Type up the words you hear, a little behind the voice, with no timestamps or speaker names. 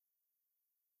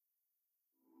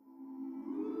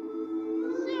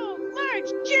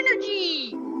much energy.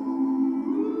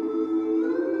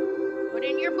 Put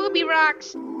in your booby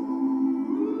rocks.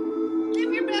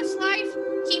 Live your best life.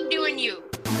 Keep doing you.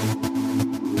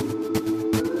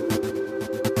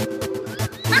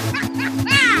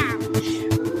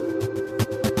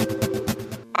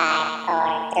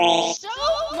 So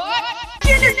much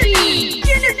energy.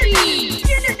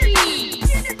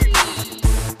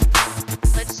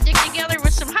 Let's stick together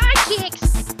with some high kicks.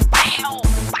 Bow,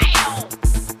 bow.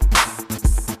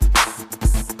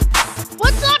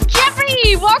 What's up,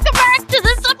 Jeffrey? Welcome back to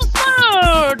this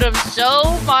episode of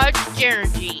So Much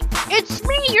Energy. It's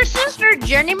me, your sister,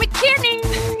 Jenny McKinney.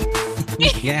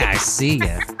 Yeah, I see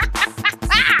you.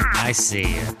 I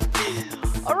see you.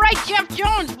 All right, Jeff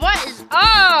Jones, what is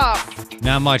up?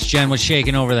 Not much, Jen. What's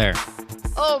shaking over there?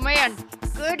 Oh, man.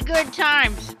 Good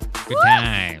times. Good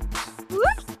times.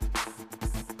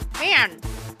 Man,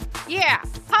 yeah.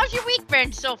 How's your week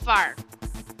been so far?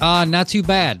 Not too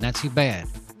bad. Not too bad.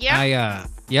 Yeah?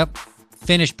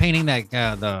 Finished painting that,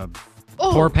 the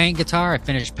pour paint guitar. I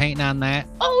finished painting on that.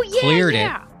 Oh, yeah, Cleared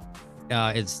yeah.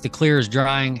 it. The clear is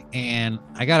drying, and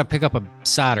I got to pick up a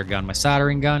solder gun. My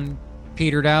soldering gun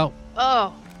petered out.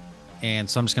 Oh. And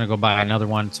so I'm just going to go buy another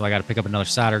one. So I got to pick up another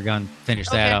solder gun, finish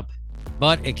that up.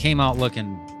 But it came out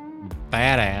looking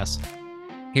badass.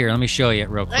 Here, let me show you it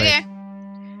real quick. Okay.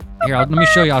 Here, let me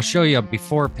show you. I'll show you a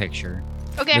before picture.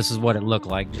 Okay. This is what it looked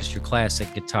like. Just your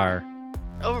classic guitar.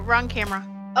 Oh, wrong camera.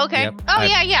 Okay. Yep, Oh,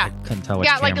 yeah. I couldn't tell which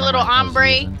Got like a camera little I was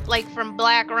ombre, using. like from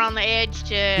black around the edge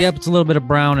to... Yep, it's a little bit of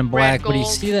brown and black. Red, But you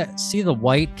gold. see that? See the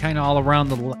white kind of all around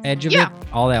the edge of Yeah. it?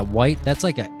 All that white? That's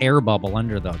like an air bubble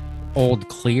under the old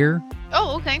clear.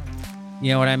 Oh, okay.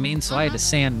 You know what I mean? So I had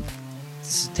to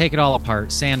take it all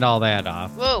apart, sand all that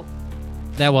off. Whoa.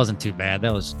 That wasn't too bad.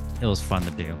 It was fun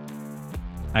to do.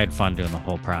 I had fun doing the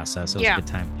whole process. It was a good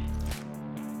time.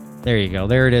 There you go.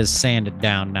 There it is, sanded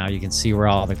down now. You can see where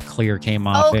all the clear came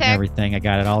off it and everything. I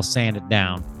got it all sanded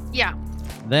down. Yeah.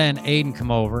 Then Aiden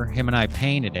come over. Him and I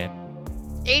painted it.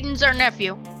 Aiden's our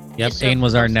nephew. Yep, Just so Aiden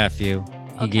was our folks- nephew.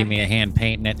 He gave me a hand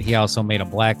painting it. He also made a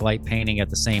black light painting at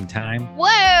the same time.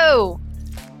 Whoa.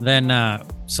 Then,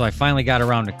 so I finally got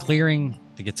around to clearing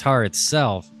the guitar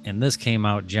itself, and this came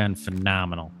out, Jen,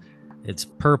 phenomenal. It's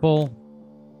purple,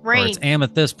 or Rain. it's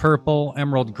amethyst purple,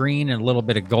 emerald green, and a little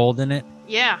bit of gold in it.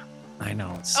 Yeah. I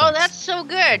know. Oh, that's so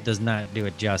good. It does not do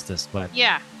it justice, but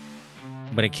Yeah.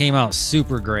 it came out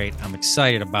super great. I'm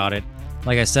excited about it.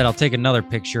 Like I said, I'll take another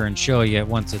picture and show you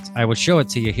once I would show it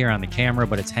to you here on the camera,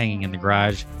 but it's hanging in the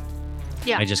garage.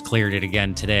 Yeah. I just cleared it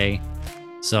again today,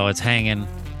 so it's hanging.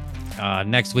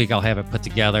 Next week I'll have it put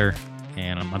together,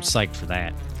 and I'm psyched for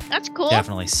that. That's cool.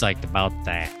 Definitely psyched about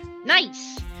that.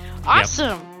 Nice.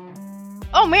 Awesome.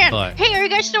 Oh, man. But- Hey, are you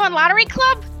guys still on Lottery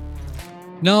Club?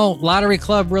 No, Lottery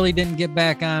Club really didn't get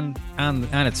back on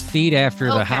its feet after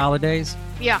the Okay. holidays.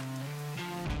 Yeah.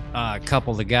 A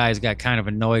couple of the guys got kind of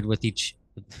annoyed with each.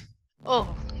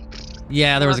 Oh,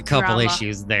 Yeah, there was a Work couple drama.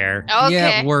 issues there. Okay.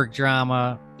 Yeah, work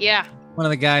drama. yeah. One of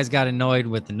the guys got annoyed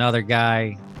with another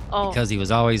guy Oh. because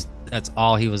that's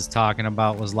all he was talking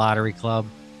about was Lottery Club.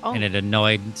 Oh. And it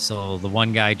annoyed. So the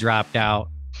one guy dropped out.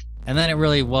 And then it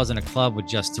really wasn't a club with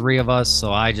just three of us.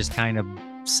 So I just kind of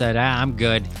said, I'm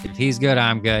good. If he's good,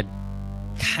 I'm good.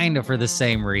 Kind of for the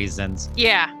same reasons.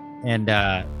 Yeah. And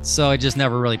so it just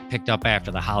never really picked up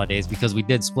after the holidays because we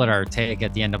did split our take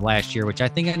at the end of last year, which I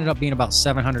think ended up being about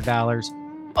 $700.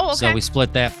 Oh, okay. So we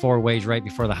split that 4 ways right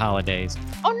before the holidays.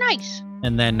 Oh, nice.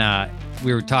 And then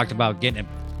we were talked about getting it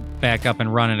back up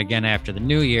and running again after the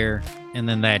new year. And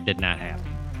then that did not happen.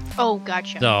 Oh,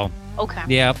 gotcha. So, Okay.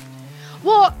 yep.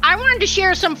 Well, I wanted to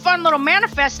share some fun little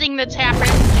manifesting that's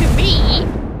happened to me.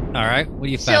 All right. What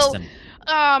are you So-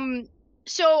 festing?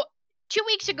 So 2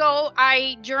 weeks ago,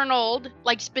 I journaled,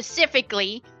 like,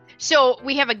 specifically. So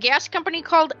we have a gas company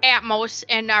called Atmos,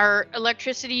 and our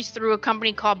electricity's through a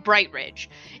company called Bright Ridge.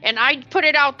 And I put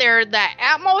it out there that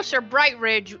Atmos or Bright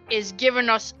Ridge is giving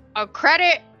us a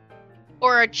credit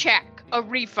or a check, a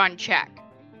refund check.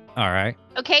 All right.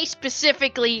 Okay,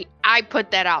 specifically, I put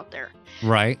that out there.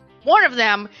 Right. One of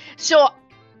them. So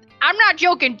I'm not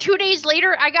joking. 2 days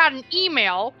later, I got an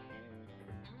email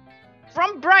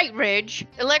from Bright Ridge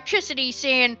Electricity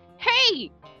saying,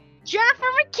 "Hey, Jennifer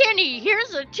McKinney,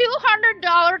 here's a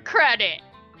 $200 credit."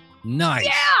 Nice.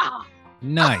 Yeah.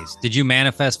 Nice. Did you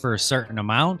manifest for a certain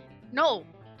amount? No,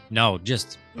 No,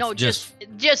 just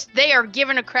they are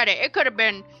giving a credit. It could have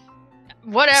been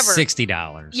whatever.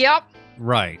 $60. Yep.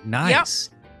 Right. Nice.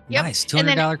 Yep. Nice. And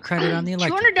then $200 credit on the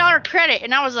electric. $200 credit,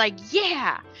 and I was like,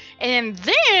 yeah. And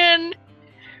then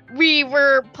we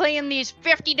were playing these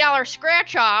 $50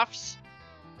 scratch offs,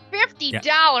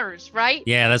 $50, right?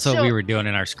 Yeah, that's what we were doing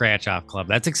in our scratch off club.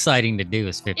 That's exciting to do,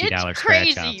 is $50 it's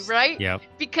crazy, scratch offs. Right? Yep.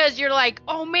 Because you're like,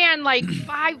 oh man, like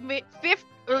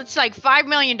it's like $5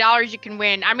 million you can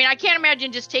win. I mean, I can't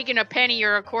imagine just taking a penny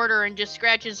or a quarter and just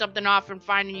scratching something off and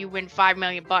finding you win $5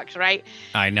 million, right?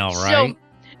 I know, right? So,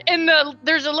 and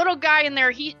there's a little guy in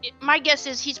there. My guess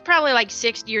is he's probably like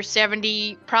 60 or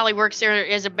 70. Probably works there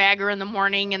as a bagger in the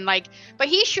morning, and like, but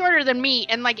he's shorter than me.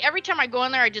 And like every time I go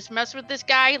in there, I just mess with this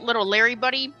guy, little Larry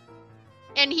buddy.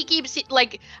 And he keeps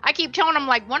like, I keep telling him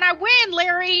like, when I win,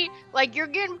 Larry, like you're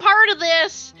getting part of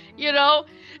this, you know.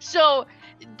 So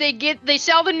they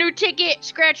sell the new ticket,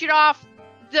 scratch it off.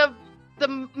 The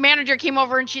manager came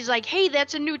over and she's like, hey,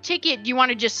 that's a new ticket. Do you want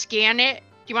to just scan it?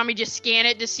 Do you want me to just scan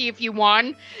it to see if you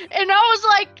won? And I was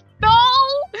like, no,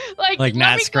 like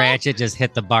not scratch it, just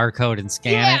hit the barcode and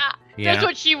scan it. Yeah, that's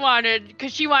what she wanted,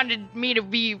 because she wanted me to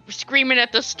be screaming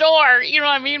at the store, you know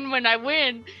what I mean, when I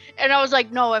win. And I was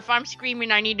like, no, if I'm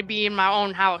screaming, I need to be in my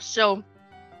own house. So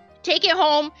take it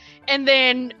home, and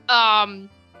then I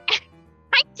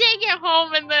take it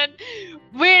home, and then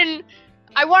when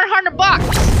I won $100.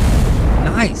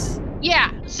 Nice.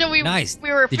 Yeah. So we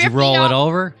were. Did you roll it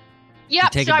over?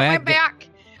 Yep. So I went back.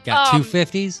 Got two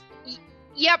 50s?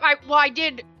 Yep. I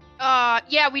did.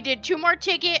 Yeah, we did 2 more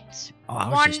tickets. Oh, I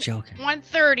was just joking.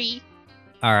 130.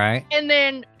 All right. And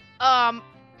then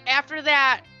after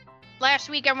that, last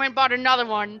week I went and bought another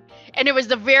one, and it was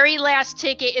the very last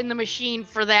ticket in the machine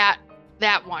for that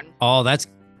one. Oh, that's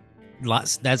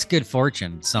good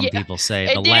fortune. Some people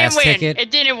say the last ticket.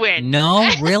 It didn't win. No,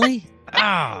 really?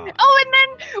 Oh. Oh, and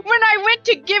then when I went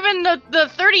to give in the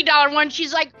 $30 one,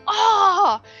 she's like,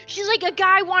 a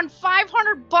guy won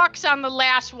 $500 on the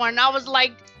last one. I was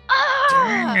like,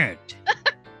 dang it.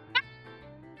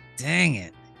 Dang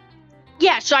it.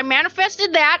 Yeah, so I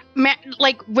manifested that,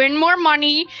 like win more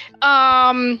money.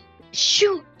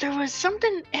 Shoot, there was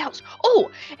something else.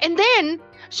 Oh, and then,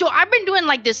 so I've been doing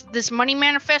like this money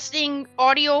manifesting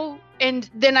audio, and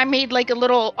then I made like a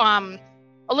little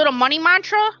money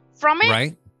mantra from it.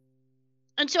 Right.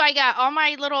 And so I got all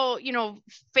my little,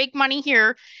 fake money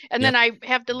here. And then I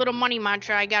have the little money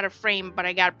mantra. I got a frame, but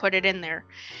I got to put it in there.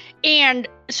 And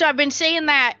so I've been saying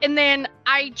that. And then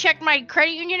I checked my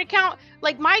credit union account.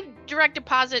 Like my direct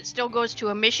deposit still goes to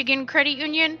a Michigan credit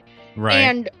union. Right.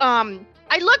 And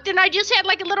I looked, and I just had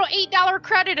like a little $8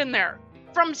 credit in there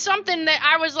from something that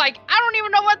I was like, I don't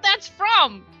even know what that's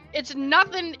from. It's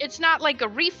nothing. It's not like a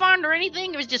refund or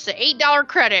anything. It was just an $8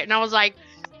 credit. And I was like,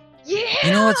 yeah.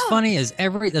 You know what's funny is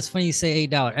that's funny you say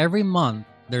 $8. Every month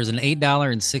there's an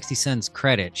 $8.60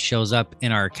 credit shows up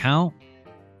in our account,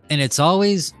 and it's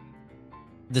always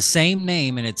the same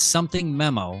name, and it's something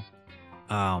memo.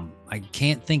 I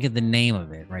can't think of the name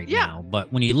of it right now,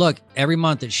 but when you look every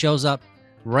month, it shows up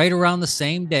right around the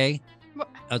same day.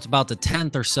 It's about the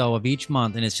 10th or so of each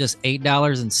month, and it's just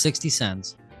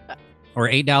 $8.60. Or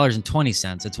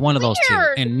 $8.20. It's one of those two.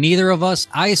 And neither of us,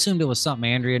 I assumed it was something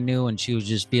Andrea knew, and she would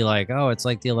just be like, oh, it's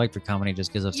like the electric company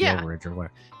just gives us the overage or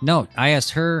whatever. No, I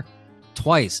asked her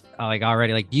twice, like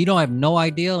already, like, you don't have no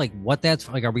idea like what that's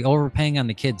like. Are we overpaying on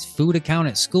the kids' food account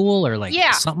at school or like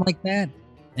something like that?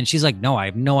 And she's like, no, I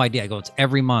have no idea. I go, it's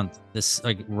every month, this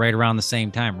like right around the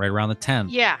same time, right around the 10th.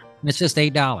 Yeah. And it's just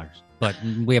 $8, but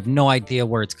we have no idea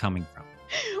where it's coming from.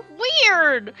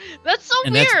 Weird. That's so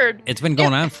weird. It's been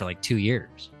going on for like 2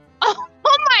 years. Oh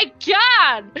my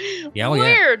God. Yeah.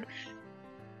 Weird.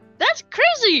 That's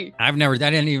crazy. I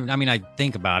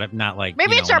think about it. Not like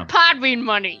maybe it's our Podbean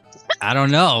money. I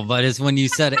don't know, but it's when you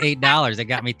said $8, it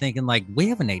got me thinking like we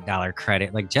have an $8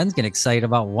 credit. Like Jen's getting excited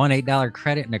about one $8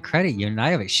 credit in a credit union. I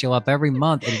have it show up every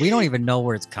month, and we don't even know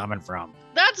where it's coming from.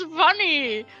 That's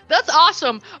funny. That's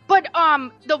awesome. But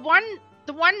the one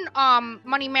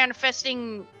money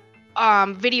manifesting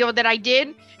video that I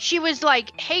did, she was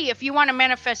like, hey, if you want to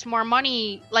manifest more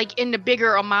money like into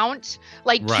bigger amounts,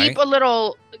 like keep a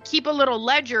little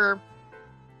ledger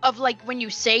of like when you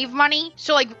save money.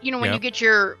 So like, when you get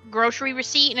your grocery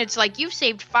receipt and it's like you've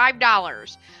saved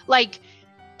 $5, like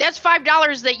that's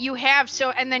 $5 that you have.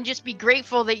 So, and then just be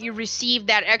grateful that you received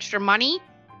that extra money.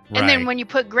 And then when you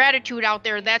put gratitude out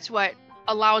there, that's what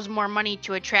allows more money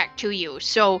to attract to you.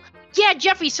 So yeah,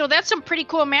 Jeffy, so that's some pretty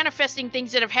cool manifesting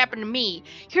things that have happened to me.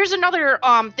 Here's another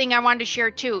thing I wanted to share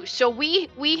too. So we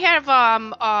have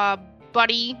a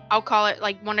buddy, I'll call it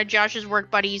like one of Josh's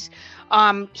work buddies.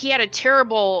 He had a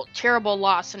terrible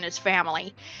loss in his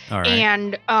family. All right.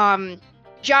 And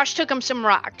Josh took him some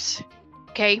rocks.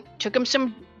 Okay? Took him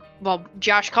some, well,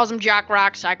 Josh calls them jock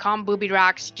rocks. I call them booby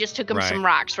rocks. Just took him some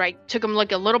rocks, right? Took him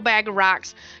like a little bag of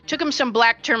rocks. Took him some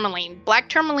black tourmaline. Black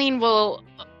tourmaline will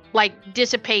like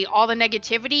dissipate all the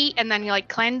negativity, and then you like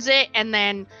cleanse it, and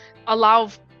then allow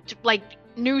like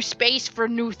new space for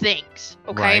new things.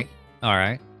 Okay. Right. All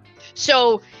right.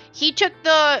 So he took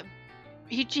the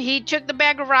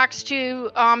bag of rocks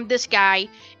to this guy,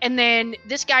 and then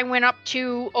this guy went up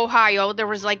to Ohio. There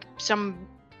was like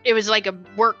it was like a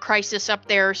work crisis up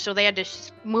there, so they had to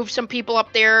move some people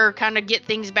up there, kind of get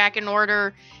things back in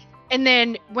order. And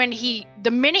then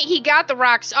the minute he got the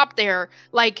rocks up there,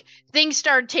 like things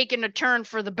started taking a turn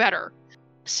for the better.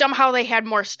 Somehow they had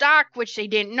more stock, which they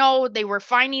didn't know. They were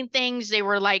finding things. They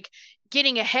were like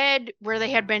getting ahead where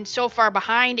they had been so far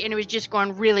behind, and it was just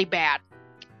going really bad.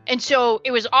 And so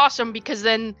it was awesome because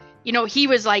then, you know, he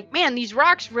was like, man, these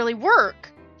rocks really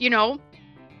work, you know?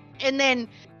 And then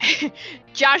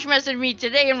Josh messaged me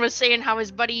today and was saying how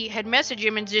his buddy had messaged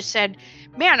him and just said,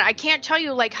 man, I can't tell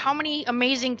you like how many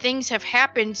amazing things have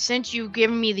happened since you've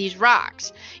given me these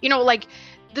rocks. You know, like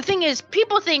the thing is,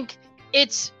 people think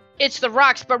it's the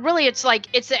rocks, but really it's like,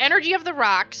 it's the energy of the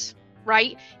rocks,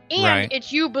 right? And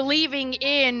it's you believing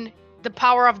in the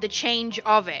power of the change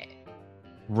of it.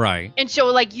 Right. And so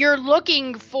like you're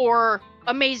looking for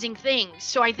amazing things.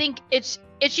 So I think it's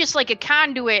just like a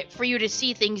conduit for you to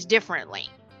see things differently.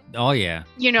 Oh yeah.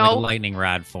 You know, like a lightning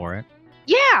rod for it.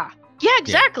 Yeah. Yeah,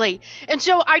 exactly. Yeah. And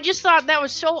so I just thought that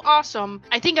was so awesome.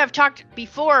 I think I've talked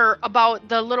before about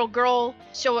the little girl.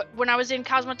 So when I was in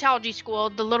cosmetology school,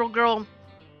 the little girl,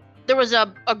 there was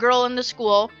a girl in the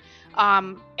school,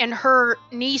 and her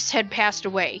niece had passed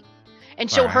away. And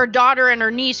so her daughter and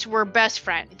her niece were best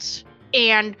friends.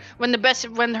 And when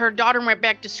her daughter went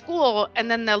back to school, and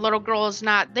then the little girl is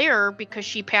not there because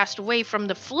she passed away from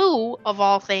the flu of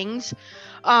all things,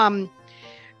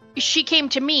 she came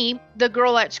to me, the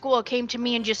girl at school came to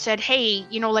me and just said, hey,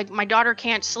 you know, like my daughter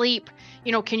can't sleep,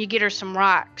 you know, can you get her some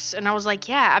rocks? And I was like,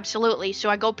 yeah, absolutely. So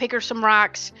I go pick her some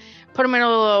rocks, put them in a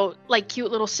little like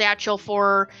cute little satchel for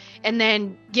her, and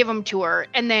then give them to her.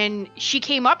 And then she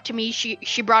came up to me,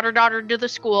 she brought her daughter to the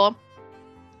school,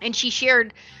 and she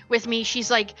shared with me, she's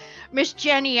like, Miss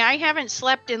Jenny, I haven't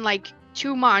slept in like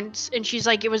 2 months. And she's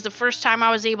like, it was the first time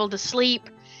I was able to sleep.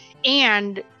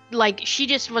 And like, she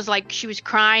just was like, she was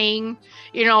crying,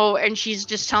 you know, and she's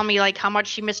just telling me like how much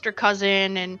she missed her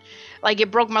cousin. And like, it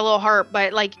broke my little heart,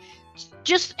 but like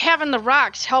just having the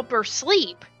rocks help her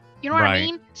sleep. You know what I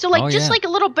mean? So like, like a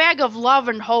little bag of love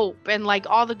and hope and like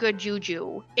all the good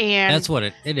juju. And that's what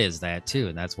it is, that too.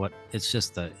 And that's what, it's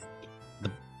just the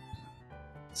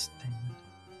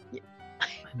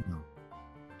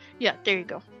yeah, there you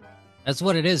go. That's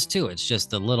what it is too. It's just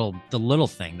the little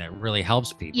thing that really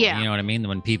helps people. Yeah. You know what I mean?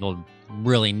 When people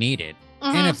really need it.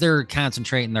 Mm-hmm. And if they're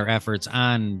concentrating their efforts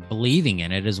on believing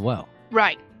in it as well.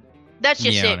 Right. That's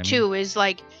just it too, is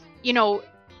like, you know,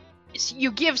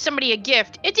 you give somebody a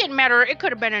gift. It didn't matter. It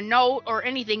could have been a note or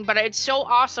anything, but it's so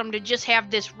awesome to just have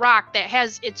this rock that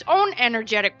has its own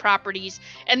energetic properties.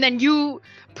 And then you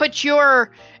put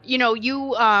your, you know,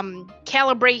 you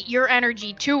calibrate your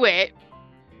energy to it,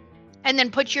 and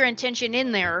then put your intention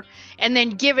in there, and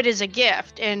then give it as a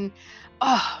gift. And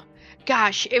oh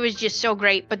gosh, it was just so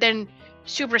great. But then,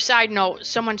 super side note,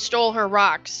 someone stole her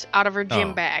rocks out of her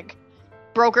gym bag,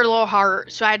 broke her little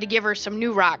heart. So I had to give her some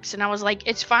new rocks. And I was like,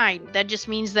 it's fine. That just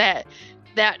means that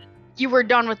you were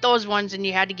done with those ones and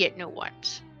you had to get new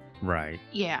ones. Right.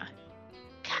 Yeah.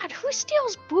 God, who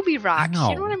steals booby rocks? I know.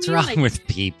 You know what What's I mean? wrong with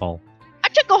people? I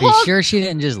took a Are whole. You sure she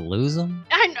didn't just lose them?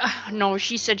 No,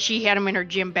 she said she had them in her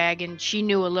gym bag, and she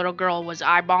knew a little girl was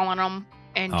eyeballing them.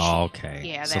 And okay.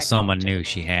 Yeah. So someone knew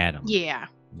she had them. Yeah.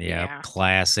 Yeah.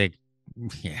 Classic.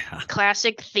 Yeah.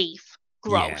 Classic thief.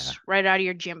 Gross. Yeah. Right out of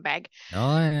your gym bag.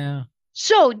 Oh yeah.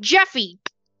 So Jeffy,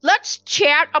 let's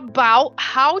chat about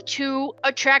how to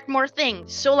attract more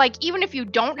things. So like, even if you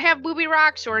don't have booby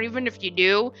rocks, or even if you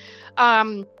do,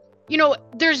 you know,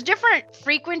 there's different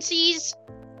frequencies,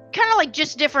 kind of like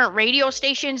just different radio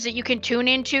stations that you can tune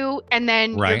into, and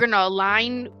then you're going to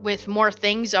align with more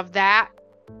things of that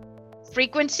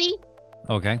frequency.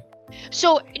 Okay.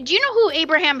 So do you know who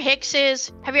Abraham Hicks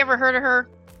is? Have you ever heard of her?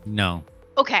 No.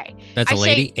 Okay. That's a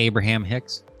lady, Abraham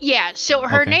Hicks? Yeah. So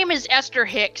her name is Esther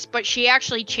Hicks, but she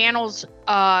actually channels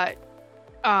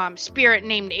spirit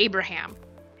named Abraham.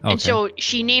 Okay. And so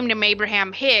she named him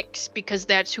Abraham Hicks because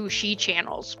that's who she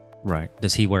channels. Right.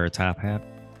 Does he wear a top hat?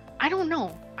 I don't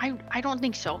know. I don't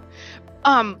think so.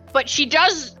 But she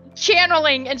does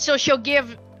channeling, and so she'll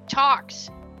give talks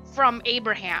from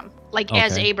Abraham, like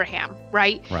as Abraham,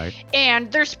 right? Right.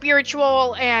 And they're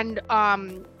spiritual, and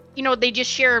you know, they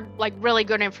just share like really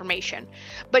good information.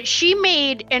 But she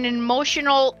made an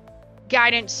emotional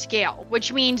guidance scale,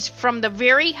 which means from the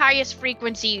very highest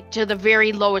frequency to the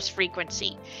very lowest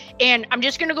frequency. And I'm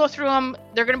just going to go through them.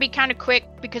 They're going to be kind of quick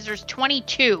because there's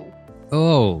 22.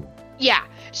 Oh. Yeah.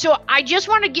 So I just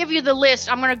want to give you the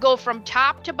list. I'm going to go from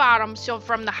top to bottom. So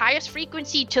from the highest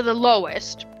frequency to the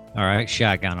lowest. All right.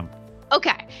 Shotgun them.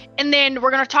 Okay. And then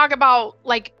we're going to talk about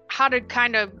like how to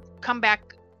kind of come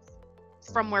back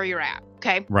from where you're at.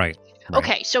 Okay. Right.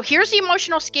 Okay, so here's the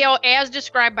emotional scale as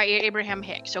described by Abraham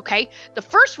Hicks, okay? The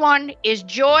first one is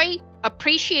joy,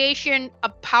 appreciation,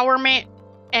 empowerment,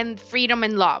 and freedom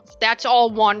and love. That's all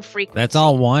one frequency. That's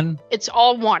all one? It's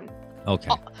all one.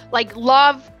 Okay. Like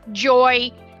love,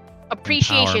 joy,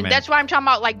 appreciation. That's why I'm talking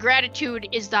about like gratitude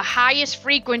is the highest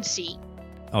frequency.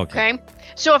 Okay.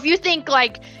 So if you think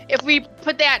like, if we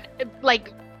put that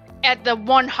like at the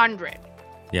 100.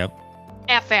 Yep.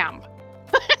 FM.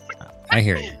 I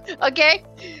hear you. Okay.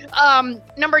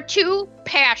 Number 2,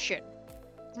 passion.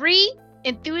 3,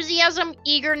 enthusiasm,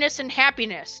 eagerness, and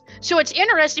happiness. So it's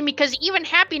interesting because even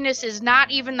happiness is not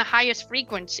even the highest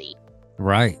frequency.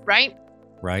 Right. Right?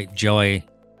 Right. Joy,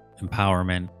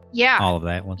 empowerment. Yeah. All of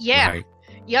that one. Yeah. Right.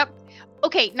 Yep.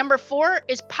 Okay. Number 4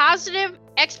 is positive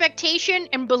expectation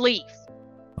and belief.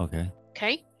 Okay.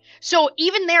 Okay. So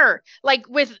even there, like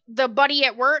with the buddy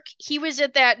at work, he was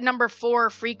at that number 4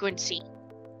 frequency.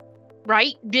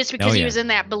 Right? Just because he was in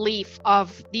that belief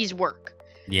of these work.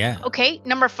 Yeah. Okay.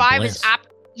 Number 5 is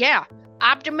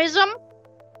optimism.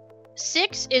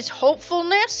 6 is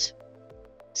hopefulness.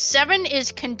 7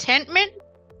 is contentment.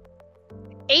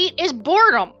 8 is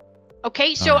boredom.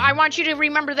 Okay. So I want you to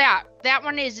remember that. That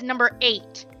one is number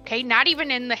 8. Okay. Not even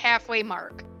in the halfway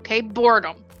mark. Okay.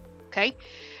 Boredom. Okay.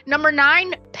 Number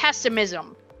 9,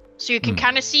 pessimism. So you can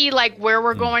kind of see like where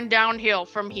we're going downhill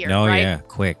from here. Oh, right? yeah.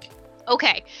 Quick.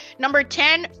 Okay. Number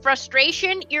 10,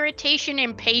 frustration, irritation,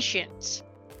 impatience.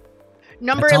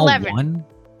 Number That's 11. All one?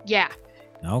 Yeah.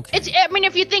 Okay. I mean,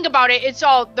 if you think about it,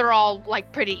 they're all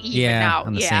like pretty even now.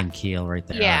 On the same keel right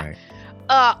there. Yeah.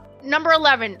 All right. Number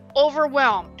 11,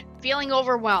 overwhelmed, feeling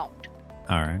overwhelmed.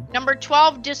 All right. Number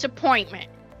 12, disappointment.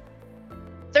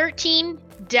 13,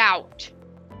 doubt.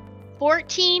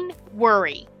 14,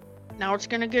 worry. Now it's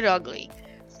going to get ugly.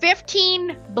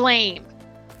 15, blame.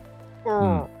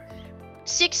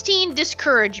 16,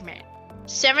 discouragement.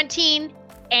 17,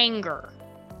 anger.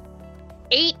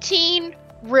 18,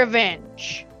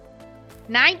 revenge.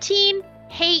 19,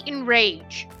 hate and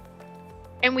rage.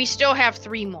 And we still have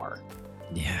 3 more.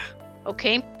 Yeah.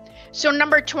 Okay. So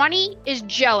number 20 is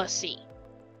jealousy.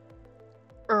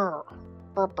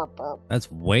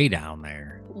 That's way down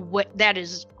there. That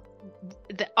is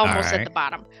almost at the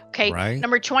bottom. Okay. Right.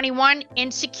 Number 21,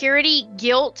 insecurity,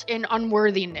 guilt, and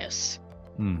unworthiness.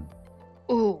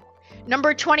 Ooh.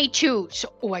 Number 22.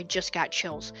 So, I just got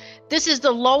chills. This is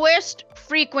the lowest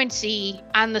frequency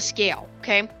on the scale.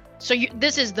 Okay. So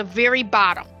this is the very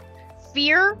bottom.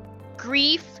 Fear,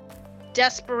 grief,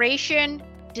 desperation,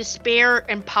 despair,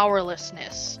 and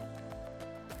powerlessness.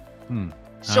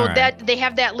 So that they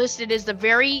have that listed as the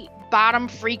very bottom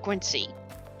frequency.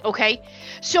 Okay.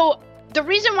 So the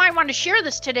reason why I want to share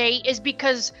this today is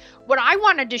because what I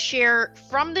wanted to share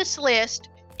from this list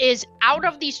is out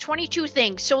of these 22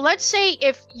 things. So let's say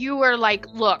if you were like,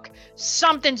 look,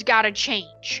 something's got to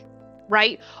change,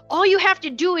 right? All you have to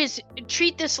do is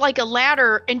treat this like a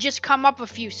ladder and just come up a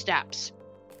few steps.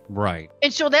 Right.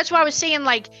 And so that's why I was saying,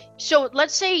 like, so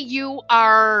let's say you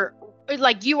are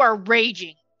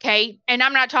raging. Okay. And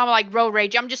I'm not talking about like road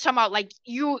rage. I'm just talking about like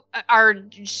you are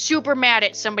super mad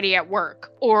at somebody at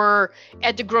work or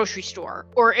at the grocery store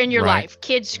or in your life,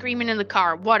 kids screaming in the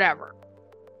car, whatever.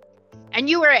 And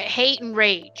you are at hate and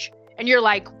rage and you're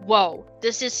like, whoa,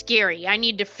 this is scary. I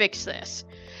need to fix this.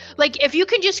 Like if you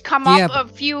can just come up a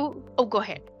few. Oh, go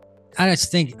ahead. I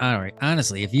just think, all right,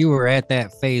 honestly, if you were at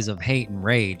that phase of hate and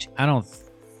rage, I don't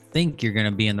think you're going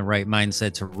to be in the right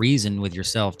mindset to reason with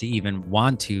yourself to even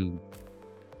want to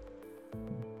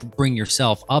bring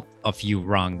yourself up a few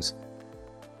rungs.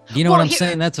 You know what I'm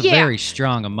saying? That's a very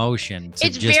strong emotion to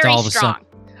it's just very all of a strong. sudden.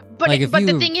 But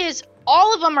the thing is,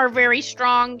 all of them are very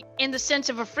strong in the sense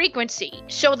of a frequency.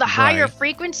 So the higher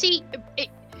frequency,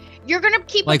 you're going to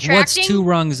keep attracting. What's 2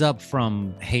 rungs up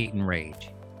from hate and rage?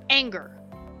 Anger.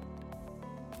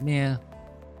 Yeah.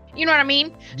 You know what I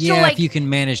mean? Yeah, so, like, if you can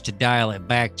manage to dial it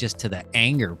back just to the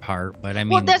anger part, but I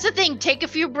mean... Well, that's the thing. Take a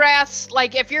few breaths.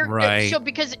 Like, if you're... So,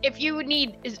 because if you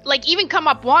need... Like, even come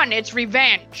up one, it's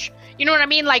revenge. You know what I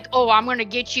mean? Like, oh, I'm going to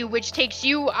get you, which takes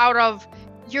you out of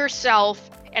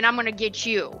yourself, and I'm going to get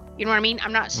you. You know what I mean?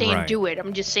 I'm not saying do it.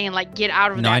 I'm just saying, like, get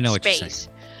out of that space.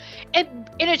 And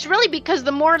it's really because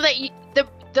the more that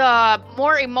the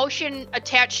more emotion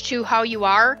attached to how you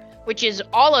are, which is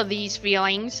all of these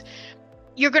feelings,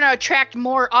 you're going to attract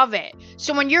more of it.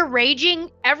 So when you're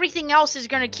raging, everything else is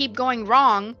going to keep going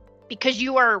wrong because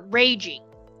you are raging.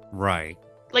 Right.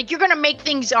 Like, you're going to make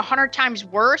things 100 times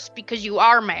worse because you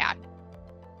are mad.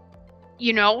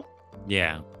 You know?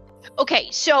 Yeah. Okay,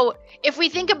 so if we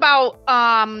think about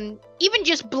even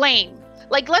just blame,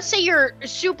 like, let's say you're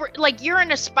you're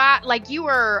in a spot, like you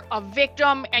are a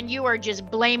victim and you are just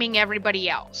blaming everybody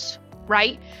else,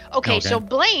 right? Okay, so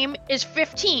blame is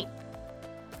 15.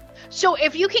 So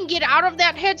if you can get out of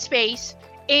that headspace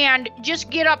and just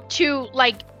get up to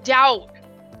like doubt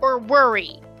or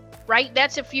worry, right?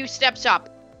 That's a few steps up.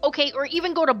 Okay, or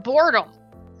even go to boredom.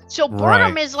 So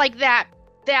boredom is like that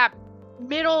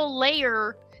middle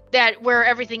layer that where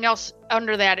everything else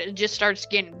under that, it just starts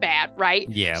getting bad, right?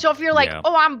 Yeah. So if you're like,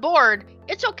 oh, I'm bored,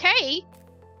 it's okay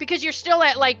because you're still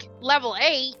at like level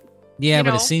 8. Yeah,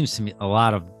 but it seems to me a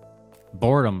lot of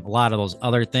boredom, a lot of those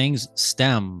other things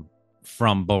stem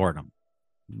from boredom.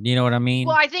 You know what I mean?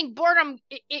 Well, I think boredom,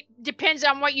 it depends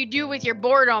on what you do with your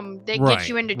boredom that gets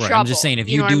you into trouble. I'm just saying, if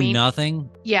you do nothing,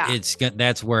 yeah,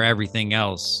 that's where everything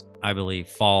else, I believe,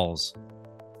 falls.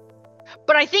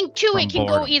 But I think too, it can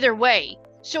go either way.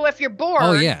 So if you're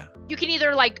bored, you can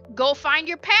either like go find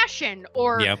your passion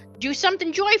or do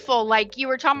something joyful, like you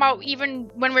were talking about, even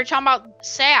when we were talking about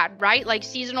sad, right? Like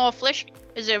seasonal affliction.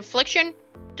 Is it affliction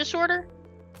disorder?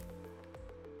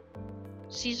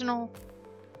 Seasonal.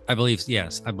 I believe,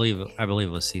 yes. I believe it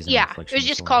was seasonal affliction. It was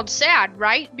just called sad,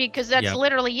 right? Because that's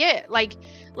literally it. Like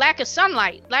lack of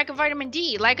sunlight, lack of vitamin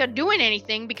D, lack of doing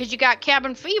anything because you got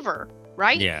cabin fever,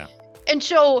 right? Yeah. And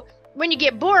so when you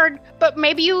get bored, but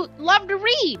maybe you love to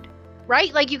read,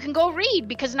 right? Like you can go read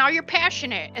because now you're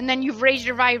passionate and then you've raised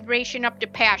your vibration up to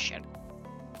passion.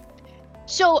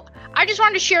 So I just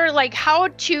wanted to share like how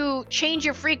to change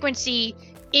your frequency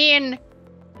in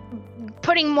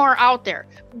putting more out there.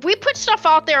 We put stuff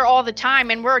out there all the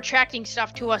time and we're attracting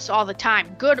stuff to us all the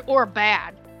time, good or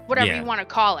bad, whatever you want to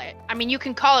call it. I mean, you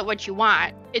can call it what you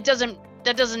want. That doesn't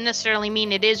necessarily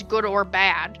mean it is good or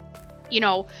bad, you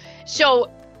know? So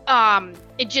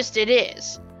it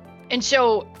is. And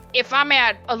so if I'm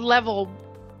at a level,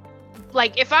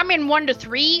 like if I'm in 1 to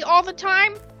 3 all the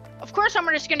time, of course I'm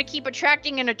just going to keep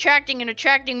attracting and attracting and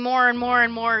attracting more and more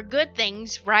and more good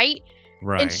things, right?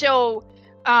 Right. And so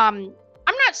I'm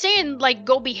not saying like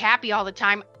go be happy all the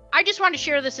time. I just want to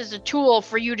share this as a tool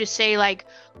for you to say like,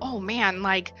 oh man,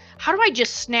 like how do I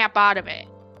just snap out of it?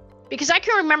 Because I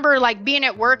can remember like being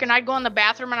at work and I'd go in the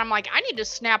bathroom and I'm like, I need to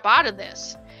snap out of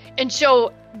this. And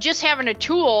so just having a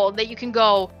tool that you can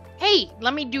go, hey,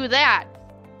 let me do that.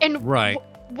 And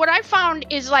what I found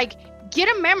is like,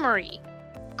 get a memory,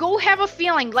 go have a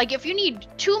feeling. Like if you need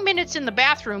 2 minutes in the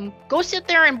bathroom, go sit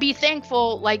there and be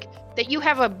thankful, like that you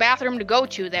have a bathroom to go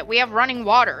to, that we have running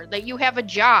water, that you have a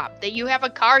job, that you have a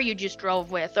car you just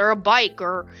drove with, or a bike,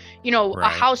 or, you know, a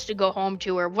house to go home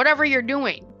to, or whatever you're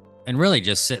doing. And really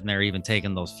just sitting there, even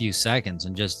taking those few seconds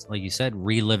and just, like you said,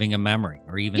 reliving a memory,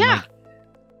 or even like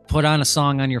put on a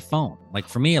song on your phone. Like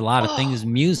for me, a lot of things,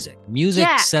 music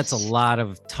sets a lot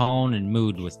of tone and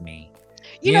mood with me.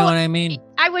 You know what I mean?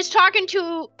 I was talking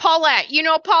to Paulette. You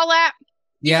know Paulette?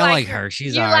 Yeah, I like her.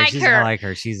 She's all right. I like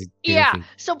her. She's goofy. Yeah.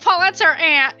 So Paulette's our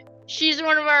aunt. She's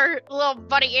one of our little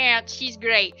buddy aunts. She's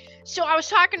great. So I was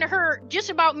talking to her just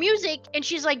about music, and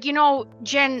she's like, you know,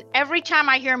 Jen, every time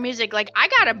I hear music, like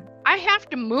I have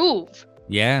to move.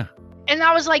 Yeah. And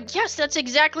I was like, yes, that's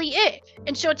exactly it.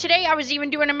 And so today I was even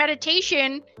doing a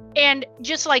meditation and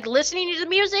just like listening to the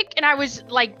music, and I was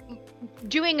like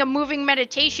doing a moving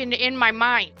meditation in my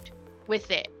mind with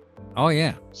it. Oh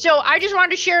yeah. So I just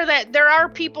wanted to share that there are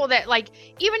people that like,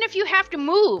 even if you have to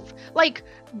move, like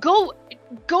go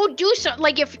do something.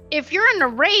 Like if you're in a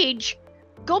rage,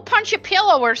 go punch a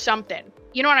pillow or something.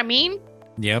 You know what I mean?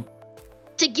 Yep.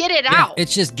 To get it out.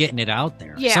 It's just getting it out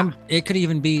there. Yeah. It could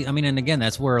even be, I mean, and again,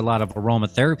 that's where a lot of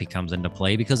aromatherapy comes into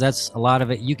play, because that's a lot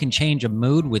of it. You can change a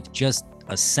mood with just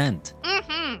a scent.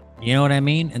 Mm-hmm. You know what I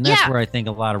mean? And that's where I think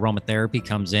a lot of aromatherapy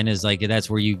comes in, is like, that's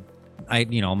where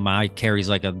my carries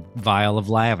like a vial of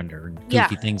lavender and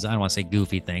goofy things. I don't want to say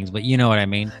goofy things, but you know what I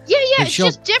mean? Yeah. It's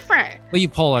just different. But you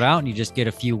pull it out and you just get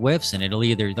a few whiffs, and it'll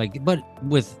either but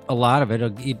with a lot of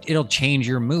it'll change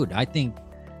your mood. I think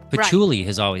patchouli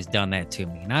has always done that to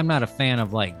me. And I'm not a fan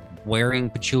of like wearing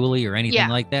patchouli or anything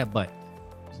like that, but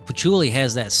patchouli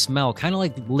has that smell, kind of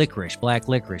like licorice, black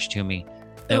licorice to me,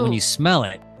 that when you smell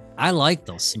it, I like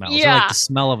those smells. They're like the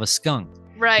smell of a skunk.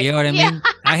 Right. You know what I mean?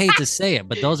 I hate to say it,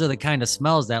 but those are the kind of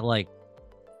smells that like,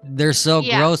 they're so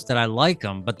gross that I like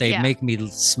them, but they make me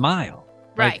smile.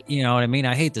 Right. Like, you know what I mean?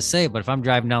 I hate to say it, but if I'm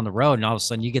driving down the road and all of a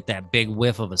sudden you get that big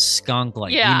whiff of a skunk,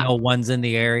 like, one's in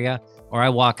the area, or I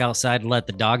walk outside and let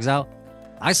the dogs out,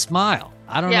 I smile.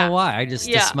 I don't know why. I just,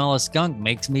 the smell of skunk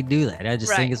makes me do that. I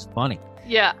just think it's funny.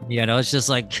 Yeah. You know, it's just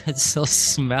like, it's so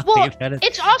smelly. Well,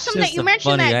 it's awesome that you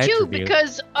mentioned that too,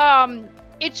 because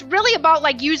it's really about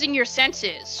like using your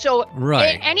senses. So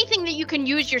anything that you can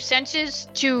use your senses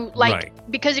to like,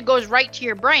 because it goes right to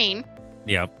your brain.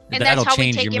 Yep. And that's how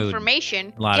we take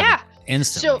information.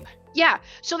 Instantly.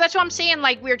 So that's what I'm saying.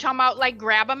 Like we were talking about, like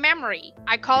grab a memory.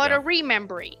 I call it a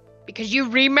remembery because you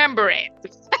remember it.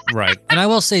 Right. And I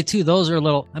will say too, those are a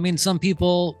little, I mean, some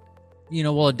people, you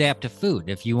know, will adapt to food.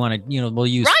 If you want to, you know, we'll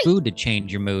use food to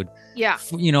change your mood. Yeah.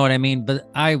 You know what I mean? But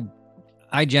I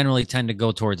generally tend to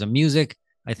go towards a music.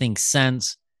 I think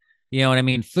scents, you know what I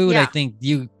mean? Food, I think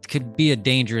you could be a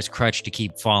dangerous crutch to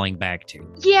keep falling back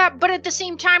to. Yeah, but at the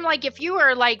same time, like if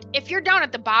you're down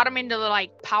at the bottom into the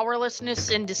like powerlessness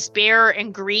and despair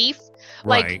and grief,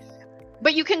 like,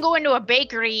 but you can go into a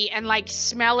bakery and like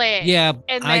smell it. Yeah,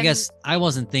 and I guess I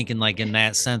wasn't thinking like in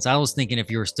that sense. I was thinking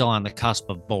if you were still on the cusp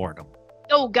of boredom.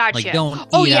 Oh, gotcha. Like don't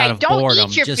eat out of boredom.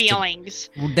 Eat your feelings.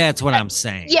 That's what I'm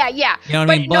saying. Yeah. You know what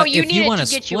I mean? No, but you if you want to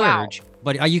splurge,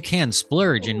 but you can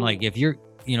splurge. And like if you're,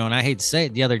 you know, and I hate to say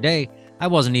it, the other day, I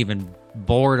wasn't even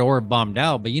bored or bummed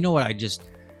out, but you know what?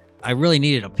 I really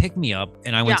needed a pick me up,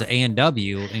 and I went to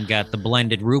A&W and got the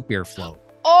blended root beer float.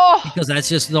 Oh, because that's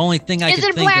just the only thing I could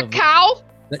think of. Is it Black Cow?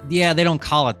 Yeah, they don't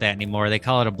call it that anymore. They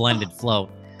call it a blended float.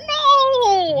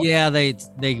 No. Yeah, they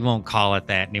won't call it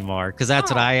that anymore because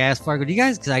that's what I asked for. I go, do you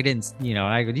guys? Because I didn't, you know,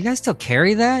 I go, do you guys still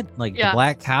carry that, like the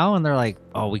Black Cow? And they're like,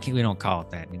 oh, we don't call it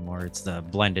that anymore. It's the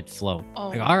blended float.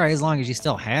 I go, all right, as long as you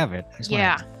still have it.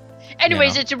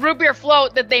 Anyways, it's a root beer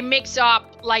float that they mix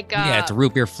up like it's a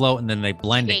root beer float, and then they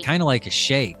blend it kind of like a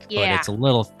shake, but it's a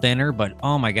little thinner. But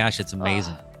oh my gosh, it's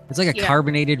amazing. It's like a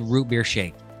carbonated root beer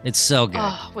shake. It's so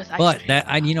good. With ice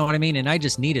cream. You know what I mean? And I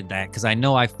just needed that because I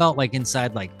know I felt like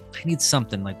inside, like I need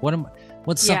something. Like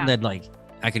what's something that like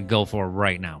I could go for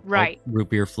right now? Right. Oh, root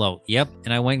beer float. Yep.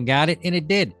 And I went and got it, and it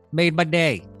did. Made my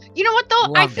day. You know what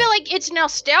though? I feel like it's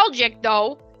nostalgic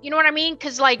though. You know what I mean?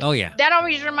 Because like that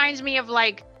always reminds me of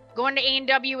like going to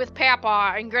A&W with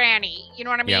Papa and Granny. You know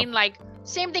what I mean? Like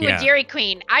same thing with Dairy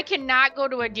Queen. I cannot go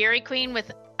to a Dairy Queen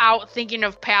without thinking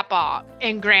of Papa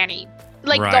and Granny.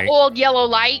 Like the old yellow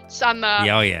lights on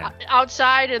the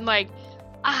outside and like,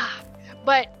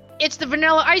 but it's the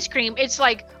vanilla ice cream. It's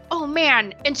like, oh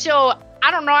man. And so I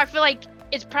don't know. I feel like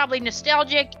it's probably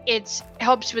nostalgic. It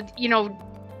helps with, you know,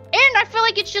 and I feel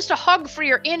like it's just a hug for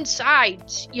your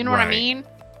insides. You know what I mean?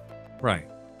 Right.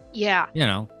 Yeah. You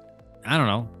know, I don't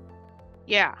know.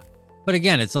 Yeah. But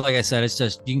again, it's like I said, it's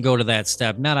just, you can go to that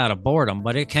step, not out of boredom,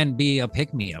 but it can be a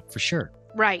pick me up for sure.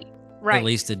 Right. At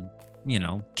least to, you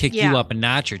know, kick you up a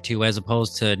notch or two as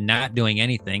opposed to not doing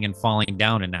anything and falling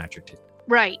down a notch or two.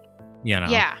 Right. You know?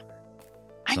 Yeah.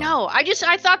 I know.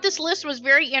 I thought this list was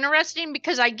very interesting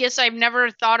because I guess I've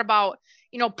never thought about,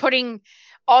 you know, putting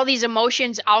all these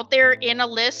emotions out there in a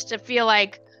list to feel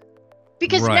like,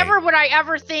 because never would I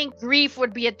ever think grief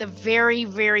would be at the very,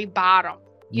 very bottom.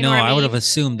 You know what I mean? I would have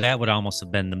assumed that would almost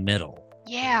have been the middle.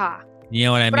 Yeah. You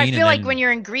know what I mean? But I feel like when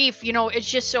you're in grief, you know, it's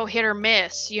just so hit or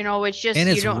miss. You know, it's just,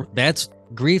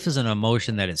 grief is an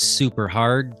emotion that is super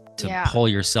hard to pull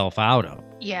yourself out of.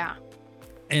 Yeah.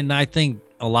 And I think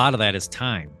a lot of that is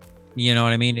time. You know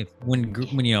what I mean? When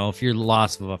you know, if you're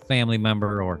lost of a family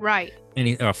member or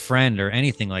a friend or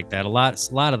anything like that, a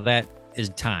lot of that is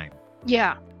time.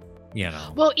 Yeah. You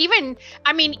know. Well, even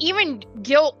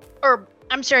guilt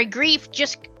grief,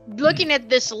 just looking at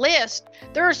this list,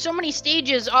 there are so many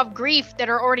stages of grief that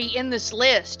are already in this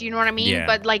list. You know what I mean? Yeah.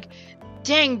 But like,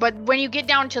 dang, but when you get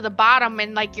down to the bottom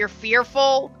and like you're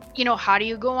fearful, you know, how do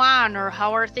you go on, or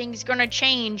how are things going to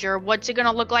change, or what's it going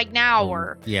to look like now,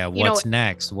 or what's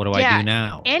next? What do I do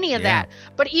now? Any of that.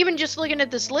 But even just looking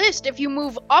at this list, if you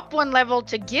move up one level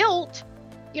to guilt,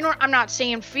 you know, I'm not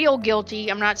saying feel guilty,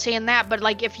 I'm not saying that, but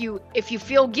like if you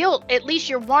feel guilt, at least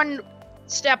you're one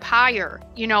step higher,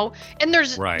 you know. And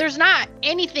there's not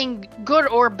anything good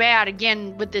or bad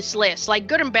again with this list. Like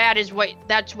good and bad is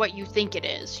that's what you think it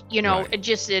is, you know. It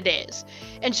is.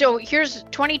 And so here's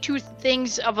 22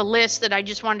 things of a list that I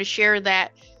just wanted to share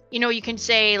that, you know, you can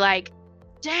say like,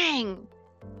 dang,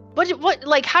 what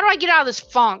like how do I get out of this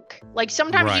funk? Like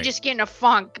sometimes you just get in a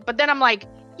funk, but then I'm like,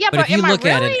 but if you look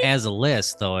at it as a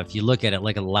list though, if you look at it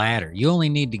like a ladder, you only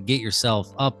need to get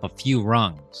yourself up a few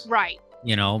rungs. Right.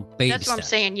 You know, baby That's steps, what I'm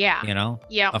saying, yeah. You know?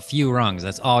 Yeah. A few rungs.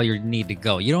 That's all you need to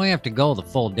go. You don't have to go the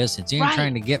full distance. You ain't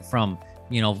trying to get from,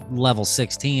 you know, level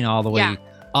 16 all the way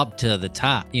up to the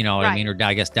top, you know what I mean? Or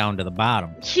I guess down to the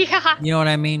bottom. Yeah. You know what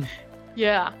I mean?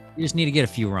 Yeah. You just need to get a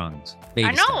few rungs.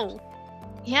 I know. Steps.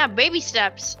 Yeah, baby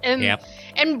steps.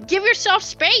 And give yourself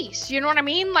space. You know what I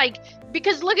mean? Like,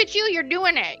 because look at you, you're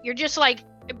doing it. You're just like,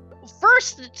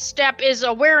 first step is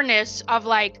awareness of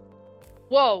like,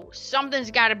 whoa,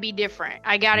 something's got to be different.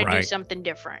 I got to do something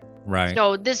different. Right.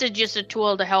 So this is just a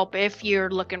tool to help if you're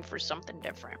looking for something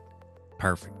different.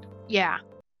 Perfect. Yeah.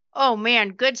 Oh, man,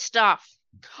 good stuff.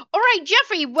 All right,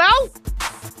 Jeffrey, well,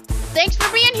 thanks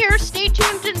for being here. Stay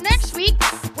tuned to next week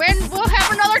when we'll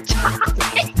have another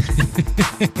topic.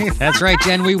 That's right,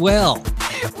 Jen, we will.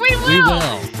 We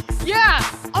will. Yeah.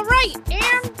 All right,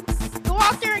 and go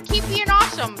out there and keep being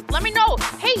awesome. Let me know.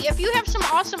 Hey, if you have some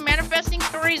awesome manifesting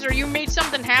stories or you made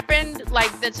something happen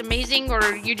like that's amazing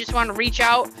or you just want to reach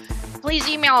out, please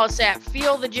email us at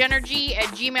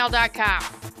feelthegenergy@gmail.com.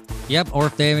 Yep, or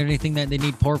if they have anything that they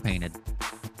need pour painted.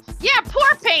 Yeah,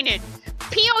 pour painted.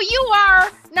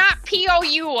 P-O-U-R, not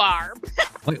P-O-U-R.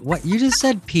 Wait, what? You just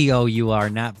said P-O-U-R,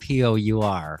 not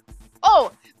P-O-U-R.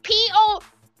 Oh,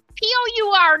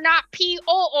 P-O-U-R, not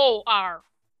P-O-O-R.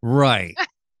 Right.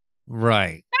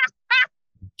 Right.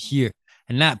 Pure,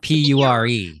 and not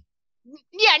P-U-R-E.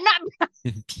 Yeah, not...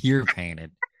 Pure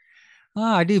painted. Oh,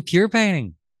 I do pure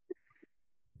painting.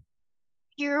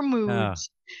 Pure moods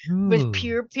with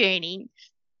pure painting.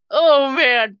 Oh,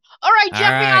 man. All right,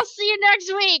 Jeffrey, I'll see you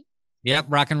next week. Yep,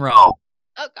 rock and roll.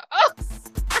 Okay. Oh.